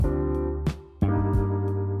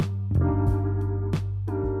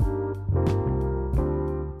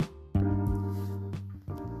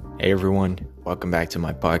Hey everyone, welcome back to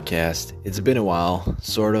my podcast. It's been a while,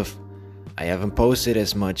 sort of. I haven't posted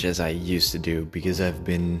as much as I used to do because I've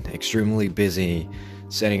been extremely busy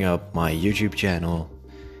setting up my YouTube channel.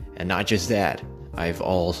 And not just that, I've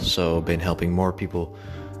also been helping more people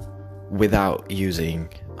without using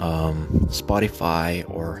Spotify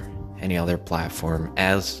or any other platform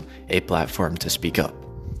as a platform to speak up.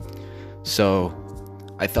 So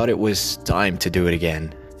I thought it was time to do it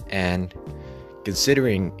again. And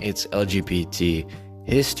considering it's LGBT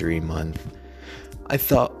History Month, I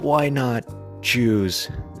thought, why not choose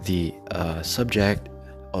the subject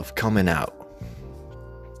of coming out?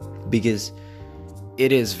 Because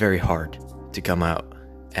it is very hard to come out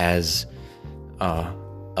as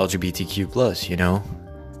LGBTQ+, you know?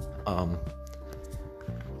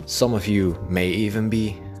 Some of you may even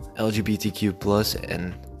be LGBTQ+,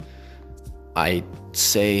 and I'd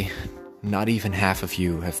say not even half of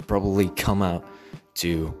you have probably come out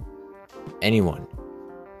to anyone.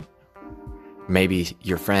 Maybe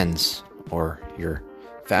your friends or your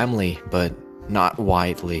family, but not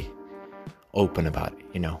widely open about it,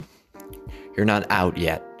 you know. You're not out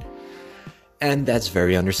yet. And that's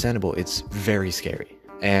very understandable. It's very scary.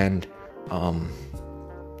 And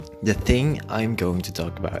the thing I'm going to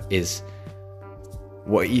talk about is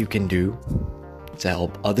what you can do to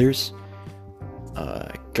help others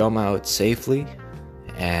come out safely,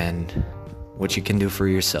 and what you can do for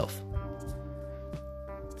yourself.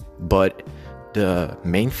 But the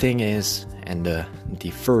main thing is, and the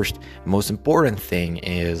first most important thing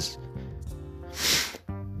is,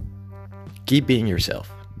 keep being yourself.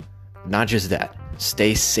 Not just that,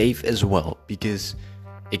 stay safe as well, because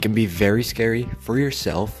it can be very scary for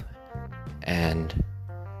yourself and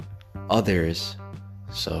others.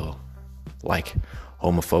 So, like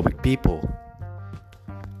homophobic people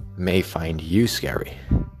may find you scary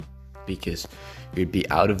because you'd be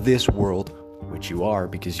out of this world, which you are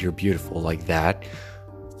because you're beautiful like that,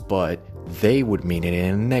 but they would mean it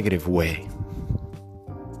in a negative way.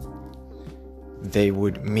 They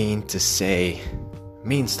would mean to say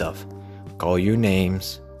mean stuff, call you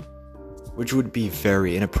names, which would be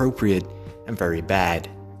very inappropriate and very bad.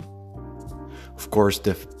 Of course,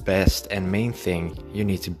 the best and main thing you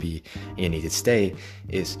need to stay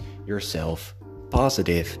is yourself,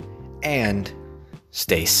 positive, and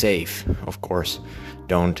stay safe. Of course,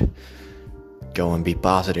 don't go and be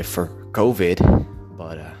positive for COVID,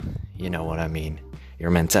 but you know what I mean, your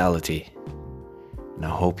mentality. And I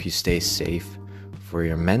hope you stay safe for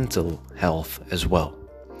your mental health as well.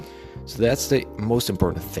 So that's the most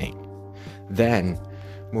important thing. Then,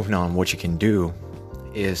 moving on, what you can do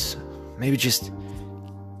is maybe just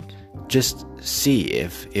see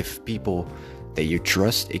if people that you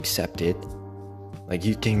trust accept it. Like,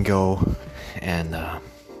 you can go and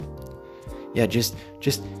just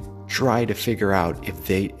try to figure out if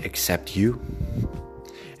they accept you.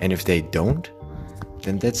 And if they don't,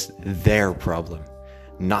 then that's their problem,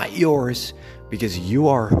 not yours, because you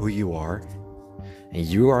are who you are, and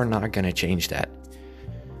you are not gonna change that.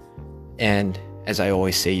 And as I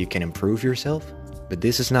always say, you can improve yourself, but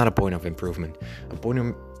this is not a point of improvement. A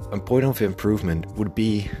point of improvement would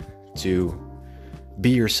be to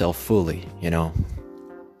be yourself fully, you know.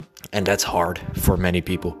 And that's hard for many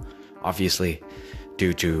people, obviously,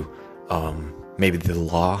 due to maybe the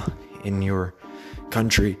law in your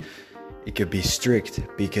country. It could be strict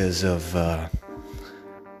because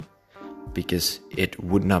it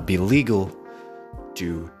would not be legal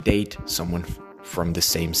to date someone from the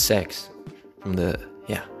same sex, from the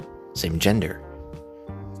same gender.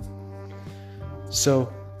 So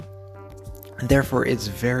therefore it's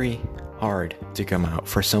very hard to come out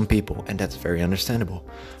for some people, and that's very understandable.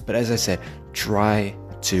 But as I said, try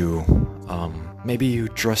to maybe you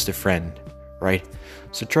trust a friend, right?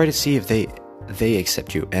 So try to see if they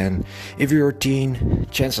accept you. And if you're a teen,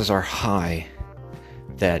 chances are high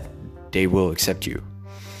that they will accept you.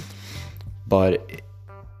 But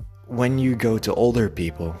when you go to older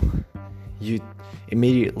people, you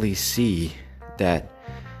immediately see that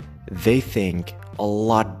they think a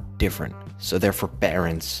lot different. So therefore,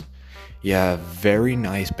 parents, you have very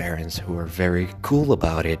nice parents who are very cool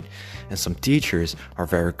about it, and some teachers are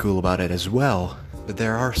very cool about it as well. But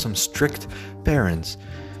there are some strict parents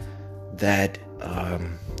that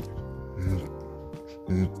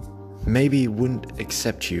maybe wouldn't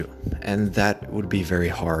accept you, and that would be very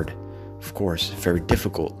hard, of course, very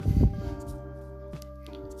difficult.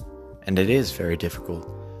 And it is very difficult.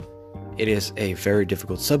 It is a very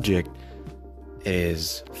difficult subject. It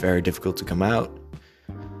is very difficult to come out.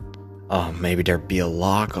 Maybe there'd be a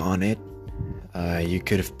lock on it. You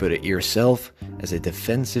could have put it yourself as a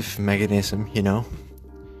defensive mechanism, you know.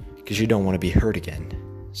 because you don't want to be hurt again.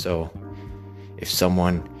 So if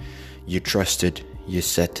someone you trusted, you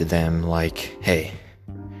said to them like, hey,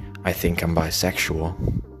 I think I'm bisexual,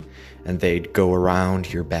 and they'd go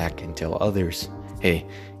around your back and tell others, hey,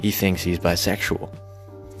 he thinks he's bisexual,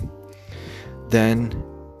 then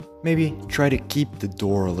maybe try to keep the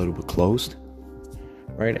door a little bit closed,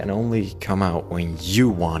 right? And only come out when you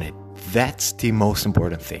want it. That's the most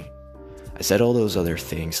important thing. I said all those other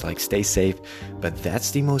things like stay safe, but that's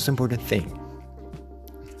the most important thing.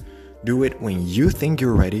 Do it when you think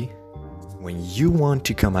you're ready, when you want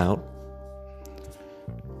to come out.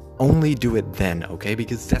 Only do it then, okay?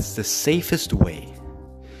 Because that's the safest way.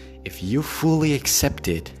 If you fully accept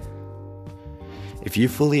it, if you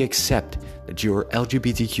fully accept that you're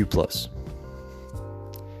LGBTQ+,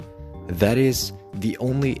 that is the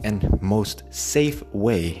only and most safe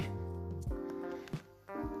way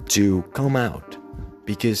to come out.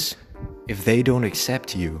 Because if they don't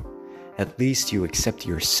accept you, at least you accept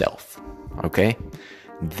yourself, okay?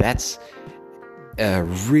 That's a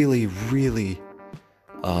really, really,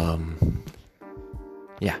 a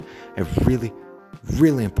really,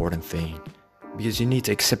 really important thing, because you need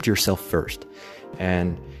to accept yourself first.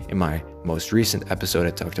 And in my most recent episode,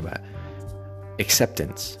 I talked about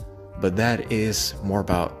acceptance, but that is more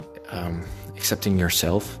about accepting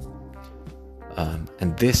yourself.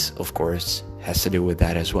 And this, of course, has to do with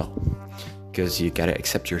that as well, because you gotta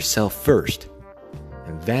accept yourself first,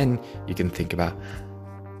 and then you can think about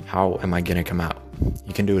how am I gonna come out.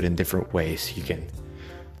 You can do it in different ways. You can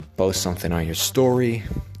post something on your story,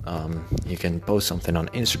 you can post something on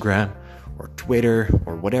Instagram or Twitter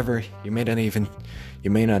or whatever. You may not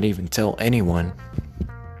even tell anyone,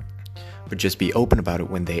 but just be open about it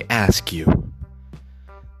when they ask you.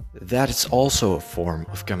 That is also a form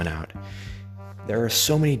of coming out. There are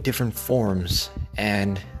so many different forms,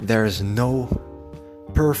 and there is no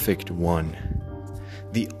perfect one.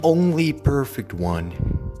 The only perfect one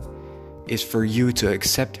is for you to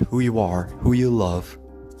accept who you are, who you love,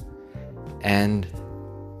 and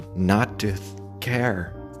not to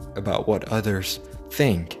care about what others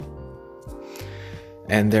think.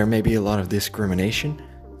 And there may be a lot of discrimination,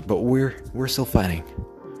 but we're still fighting.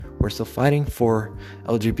 We're still fighting for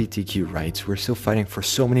LGBTQ rights. We're still fighting for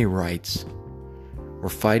so many rights. We're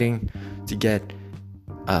fighting to get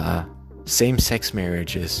same-sex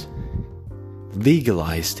marriages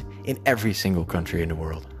legalized in every single country in the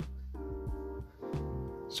world.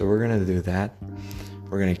 So we're gonna do that.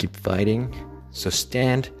 We're gonna keep fighting. So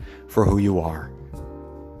stand for who you are.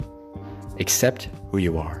 Accept who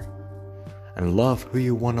you are. And love who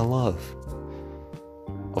you want to love.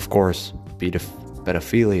 Of course,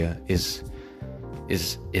 pedophilia is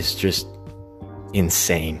just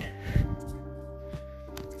insane.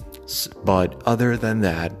 But other than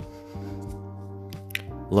that,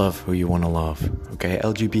 love who you want to love. Okay,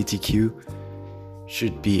 LGBTQ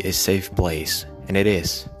should be a safe place, and it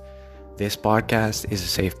is. This podcast is a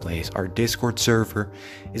safe place. Our Discord server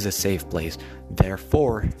is a safe place.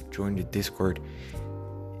 Therefore, join the Discord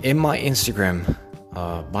in my Instagram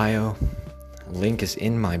bio. Link is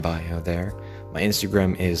in my bio there. My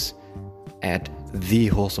Instagram is at The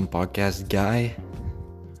Wholesome Podcast Guy.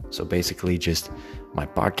 So basically just my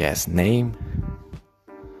podcast name.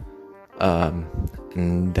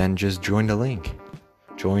 And then just join the link.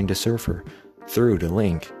 Join the server through the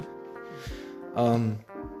link.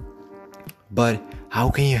 But how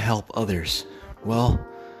can you help others? Well,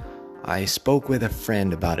 I spoke with a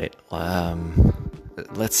friend about it,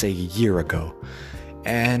 let's say a year ago.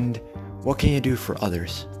 And what can you do for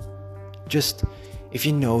others? Just, if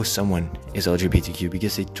you know someone is LGBTQ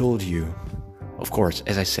because they told you, of course,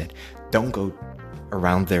 as I said, don't go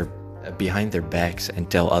around behind their backs and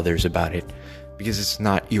tell others about it, because it's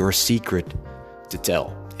not your secret to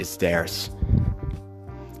tell, it's theirs.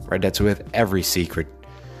 Right? That's with every secret.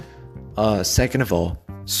 Second of all,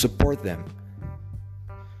 support them.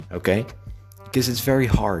 Okay? Because it's very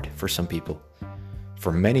hard for some people.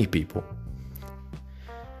 For many people.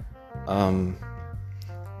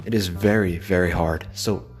 It is very, very hard.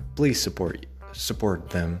 So please support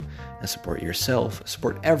them and support yourself.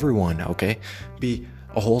 Support everyone, okay? Be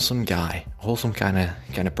a wholesome guy, a wholesome kind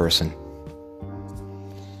of person.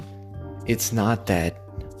 It's not that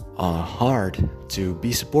hard to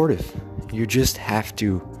be supportive. You just have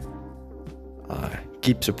to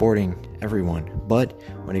keep supporting everyone. But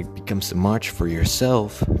when it becomes too much for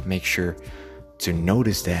yourself, make sure to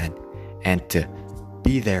notice that and to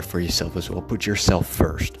be there for yourself as well. Put yourself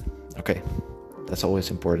first. Okay, that's always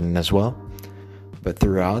important as well. But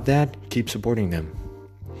throughout that, keep supporting them.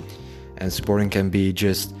 And supporting can be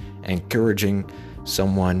just encouraging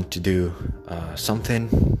someone to do something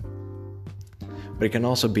but it can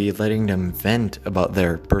also be letting them vent about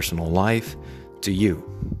their personal life to you.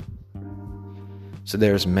 So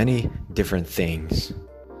there's many different things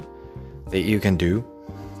that you can do.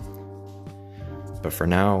 But for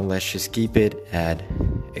now, let's just keep it at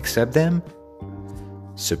accept them,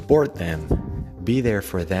 support them, be there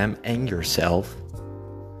for them and yourself.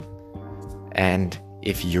 And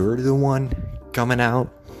if you're the one coming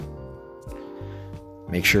out,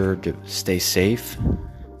 make sure to stay safe,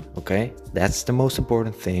 okay? That's the most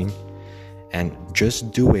important thing. And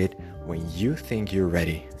just do it when you think you're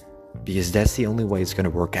ready, because that's the only way it's going to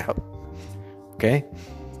work out, okay?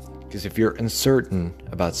 Because if you're uncertain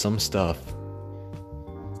about some stuff,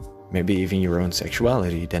 maybe even your own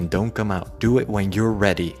sexuality, then don't come out. Do it when you're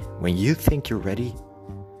ready. When you think you're ready,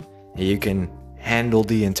 and you can handle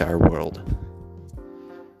the entire world.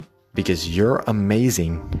 Because you're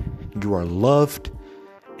amazing, you are loved,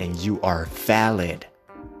 and you are valid.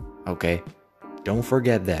 Okay? Don't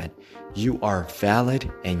forget that. You are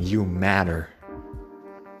valid and you matter.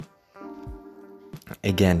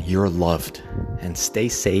 Again, you're loved. And stay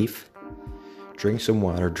safe. Drink some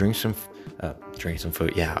water, drink some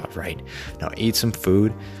food. Yeah, right. Now eat some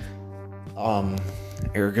food.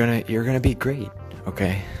 You're gonna be great.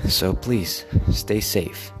 Okay? So please stay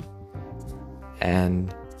safe.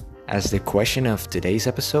 And as the question of today's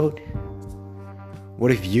episode,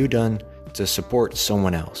 what have you done to support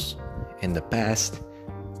someone else in the past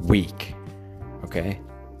week? Okay?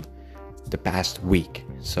 The past week.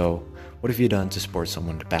 So what have you done to support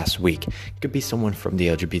someone the past week? It could be someone from the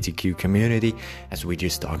LGBTQ community, as we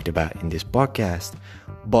just talked about in this podcast,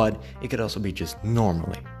 but it could also be just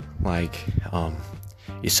normally. Like,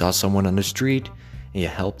 you saw someone on the street and you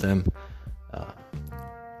helped them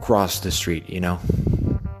cross the street, you know?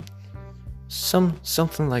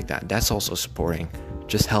 Something like that. That's also supporting.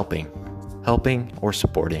 Just helping or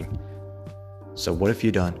supporting. So what have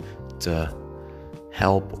you done to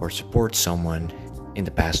help or support someone in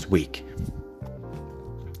the past week?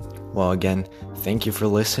 Well, again, thank you for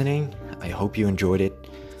listening. I hope you enjoyed it.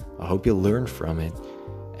 I hope you learned from it.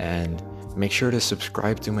 And make sure to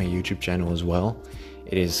subscribe to my YouTube channel as well.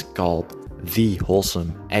 It is called The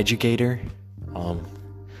Wholesome Educator.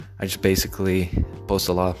 I just basically post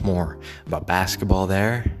a lot more about basketball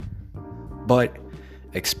there. But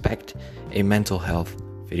expect a mental health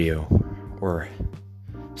video or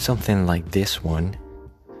something like this one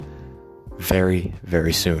very,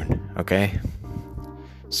 very soon, okay?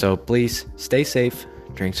 So please stay safe,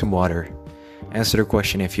 drink some water, answer the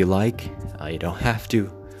question if you like. You don't have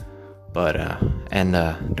to, but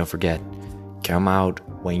don't forget, come out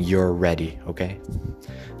when you're ready, okay?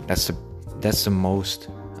 That's the most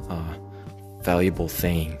valuable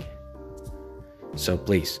thing. So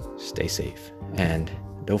please stay safe, and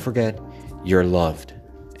don't forget, you're loved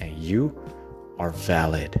and you are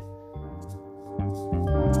valid.